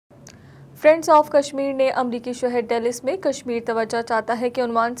Friends of Kashmir نے امریکی شہر ڈیلیس میں کشمیر توجہ چاہتا ہے کہ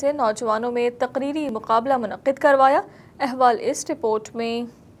عنوان سے نوجوانوں میں تقریری مقابلہ منعقد کروایا۔ احوال اس رپورٹ میں۔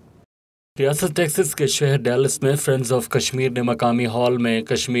 ریاست ٹیکساس کے شہر ڈیلیس میں فرینڈزآف کشمیر نے مقامی ہال میں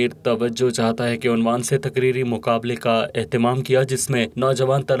کشمیر توجہ چاہتا ہے کہ عنوان سے تقریری مقابلے کا اہتمام کیا، جس میں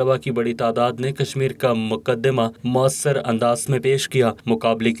نوجوان طلباء کی بڑی تعداد نے کشمیر کا مقدمہ مؤثر انداز میں پیش کیا۔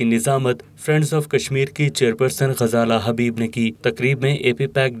 مقابلے کی نظامت فرینڈزآف کشمیر کی چیئرپرسن غزالہ حبیب نے کی۔ تقریب میں اے پی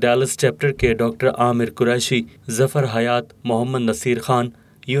پیک ڈیلیس چیپٹر کے ڈاکٹر عامر قریشی، ظفر حیات، محمد نصیر خان،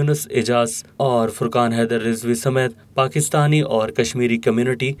 یونس اعجاز اور فرقان حیدر رضوی سمیت پاکستانی اور کشمیری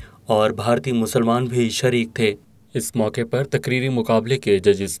کمیونٹی اور بھارتی مسلمان بھی شریک تھے۔ اس موقع پر تقریری مقابلے کے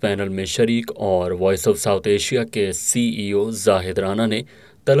ججز پینل میں شریک اور وائس آف ساؤتھ ایشیا کے سی ای او زاہد رانا نے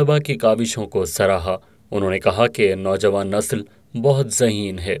طلباء کی کاوشوں کو سراہا۔ انہوں نے کہا کہ نوجوان نسل بہت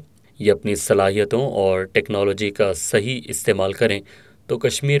ذہین ہے، یہ اپنی صلاحیتوں اور ٹیکنالوجی کا صحیح استعمال کریں تو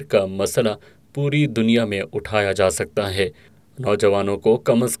کشمیر کا مسئلہ پوری دنیا میں اٹھایا جا سکتا ہے۔ نوجوانوں کو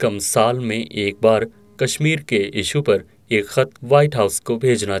کم از کم سال میں ایک بار کشمیر کے ایشو پر ایک خط وائٹ ہاؤس کو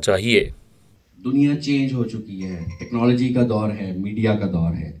بھیجنا چاہیے۔ دنیا چینج ہو چکی ہے، ٹیکنالوجی کا دور ہے، میڈیا کا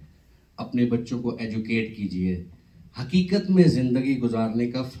دور ہے۔ اپنے بچوں کو ایجوکیٹ کیجئے، حقیقت میں زندگی گزارنے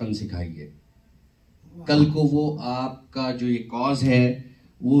کا فن سکھائیے۔ کل کو وہ آپ کا جو یہ کاز ہے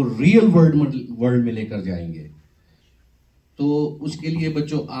وہ ریئل ورلڈ میں لے کر جائیں گے۔ تو اس کے لیے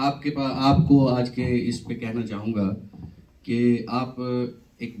بچوں آپ کو آج کے اس پہ کہنا چاہوں گا کہ آپ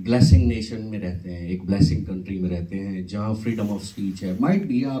ایک بلیسنگ نیشن میں رہتے ہیں، ایک بلیسنگ کنٹری میں رہتے ہیں جہاں فریڈم آف سپیچ ہے۔ مائٹ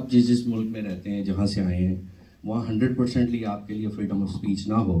بھی آپ جس ملک میں رہتے ہیں، جہاں سے آئے ہیں، وہاں 100% آپ کے لیے فریڈم آف سپیچ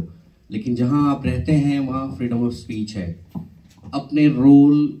نہ ہو، لیکن جہاں آپ رہتے ہیں وہاں فریڈم آف سپیچ ہے۔ اپنے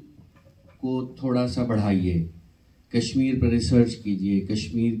رول کو تھوڑا سا بڑھائیے، کشمیر پر ریسرچ کیجئے،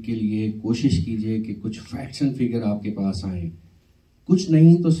 کشمیر کے لیے کوشش کیجئے کہ کچھ فیکٹس اینڈ فگر آپ کے پاس آئیں۔ کچھ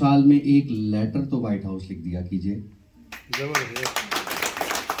نہیں تو سال میں ایک لیٹر تو وائٹ ہاؤس لکھ دیا کیجئے۔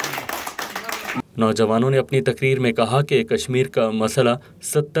 نوجوانوں نے اپنی تقریر میں کہا کہ کشمیر کا مسئلہ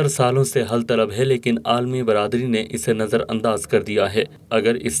 70 سالوں سے حل طلب ہے، لیکن عالمی برادری نے اسے نظر انداز کر دیا ہے۔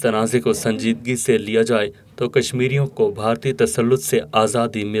 اگر اس تنازع کو سنجیدگی سے لیا جائے تو کشمیریوں کو بھارتی تسلط سے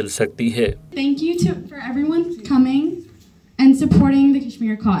آزادی مل سکتی ہے۔ Thank you for everyone coming and supporting the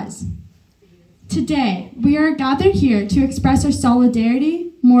Kashmir cause. Today, we are gathered here to express our solidarity,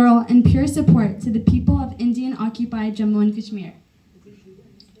 moral, and pure support to the people of Indian-occupied Jammu and Kashmir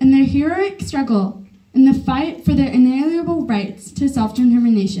in their heroic struggle in the fight for their inalienable rights to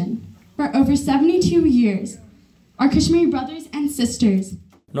self-determination. For over 72 years, our Kashmiri brothers and sisters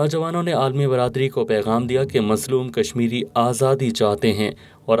نوجوانوں نے عالمی برادری کو پیغام دیا کہ مظلوم کشمیری آزادی چاہتے ہیں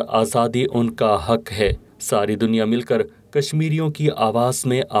اور آزادی ان کا حق ہے۔ ساری دنیا مل کر کشمیریوں کی آواز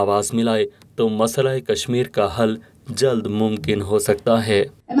میں آواز ملائے تو مسئلہ کشمیر کا حل جلد ممکن ہو سکتا ہے۔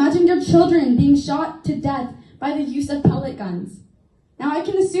 Imagine your children being shot to death by the use of pellet guns. Now I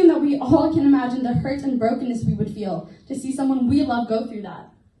can assume that we all can imagine the hurt and brokenness we would feel to see someone we love go through that.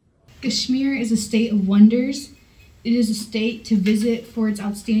 Kashmir is a state of wonders. It is a state to visit for its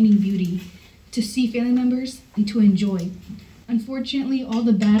outstanding beauty, to see family members and to enjoy. Unfortunately, all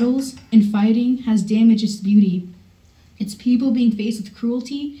the battles and fighting has damaged its beauty. Its people being faced with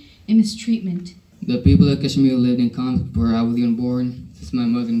cruelty and mistreatment. The people of Kashmir lived in conflict before I was even born, since my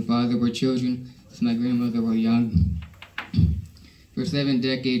mother and father were children, since my grandmother were young. For 7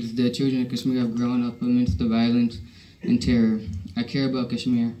 decades, the children of Kashmir have grown up amidst the violence and terror. I care about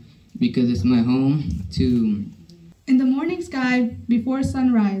Kashmir because it's my home too. In the morning sky, before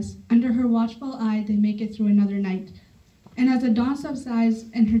sunrise, under her watchful eye, they make it through another night. And as the dawn subsides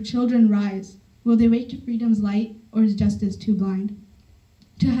and her children rise, will they wake to freedom's light, or is justice too blind?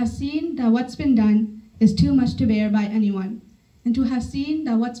 To have seen that what's been done is too much to bear by anyone, and to have seen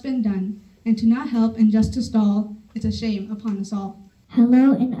that what's been done and to not help and just to stall, it's a shame upon us all. Hello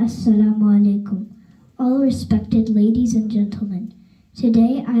and assalamu alaikum, all respected ladies and gentlemen.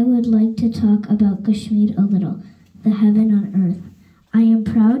 Today I would like to talk about Kashmir a little, the heaven on earth. I am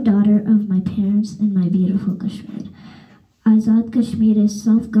proud daughter of my parents and my beautiful Kashmir. Azad Kashmir is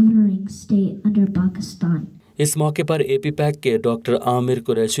self-governing state under Pakistan. اس موقع پر اے پی pack کے doctor عامر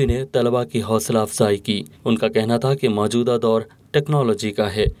قریشی نے طلباء کی حوصلہ افزائی کی۔ ان کا کہنا تھا کہ موجودہ دور ٹیکنالوجی کا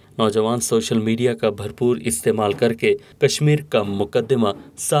ہے، نوجوان سوشل میڈیا کا بھرپور استعمال کر کے کشمیر کا مقدمہ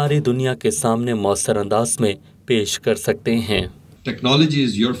ساری دنیا کے سامنے مؤثر انداز میں پیش کر سکتے ہیں۔ Technology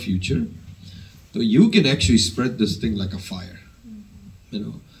is your future. So you can actually spread this thing like a fire. You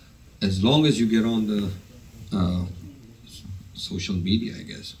know, as long as you get on the social media, I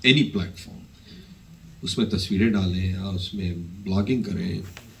guess, any platform. اس میں تصویریں ڈالیں، اس میں بلاگنگ کریں،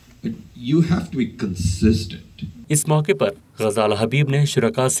 but you have to be consistent. اس موقع پر غزال حبیب نے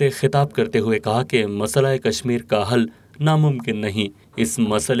شرکاء سے خطاب کرتے ہوئے کہا کہ مسئلہ کشمیر کا حل ناممکن نہیں، اس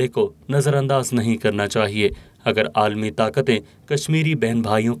مسئلے کو نظر انداز نہیں کرنا چاہیے۔ اگر عالمی طاقتیں کشمیری بہن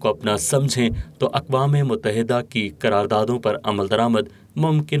بھائیوں کو اپنا سمجھیں تو اقوام متحدہ کی قراردادوں پر عمل درآمد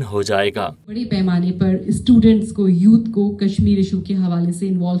ممکن ہو جائے گا۔ بڑے پیمانے پر اسٹوڈنٹس کو، یوتھ کو کشمیر ایشو کے حوالے سے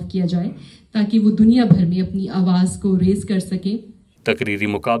انوالو کیا جائے تاکہ وہ دنیا بھر میں اپنی آواز کو ریز کر سکیں۔ تقریری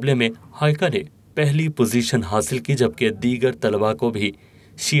مقابلے میں ہائیکا نے پہلی پوزیشن حاصل کی، جبکہ دیگر طلباء کو بھی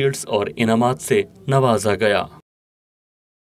شیلڈز اور انعامات سے نوازا گیا۔